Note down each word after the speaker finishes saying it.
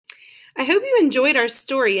I hope you enjoyed our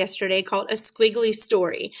story yesterday called A Squiggly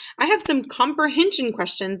Story. I have some comprehension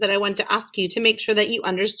questions that I want to ask you to make sure that you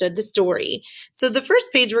understood the story. So the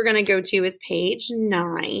first page we're going to go to is page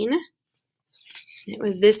 9. It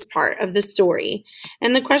was this part of the story.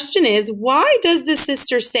 And the question is, why does the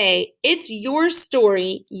sister say, "It's your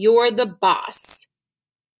story, you're the boss"?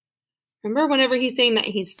 Remember whenever he's saying that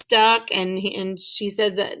he's stuck and she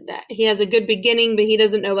says that he has a good beginning, but he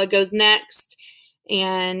doesn't know what goes next.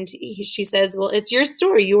 And she says, well, it's your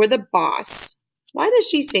story. You're the boss. Why does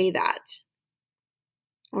she say that?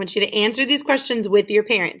 I want you to answer these questions with your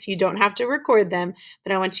parents. You don't have to record them,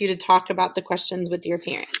 but I want you to talk about the questions with your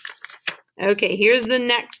parents. Okay, here's the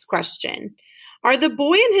next question. Are the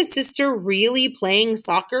boy and his sister really playing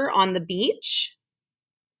soccer on the beach?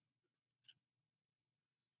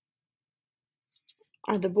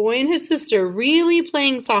 Are the boy and his sister really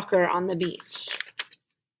playing soccer on the beach?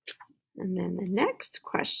 And then the next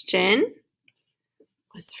question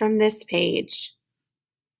was from this page.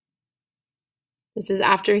 This is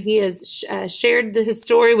after he has shared his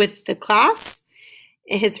story with the class,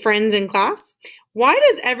 his friends in class. Why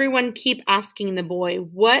does everyone keep asking the boy,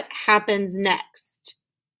 what happens next?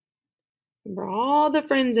 Remember, all the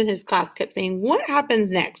friends in his class kept saying, what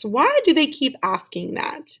happens next? Why do they keep asking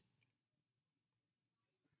that?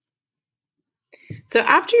 So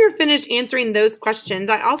after you're finished answering those questions,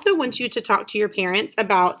 I also want you to talk to your parents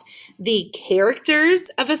about the characters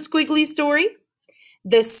of a squiggly story,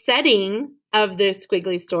 the setting of the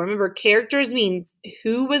squiggly story. Remember, characters means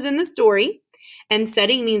who was in the story, and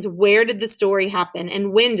setting means where did the story happen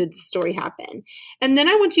and when did the story happen. And then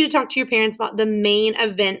I want you to talk to your parents about the main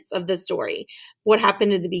events of the story. What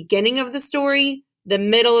happened at the beginning of the story, the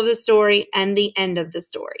middle of the story, and the end of the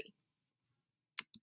story.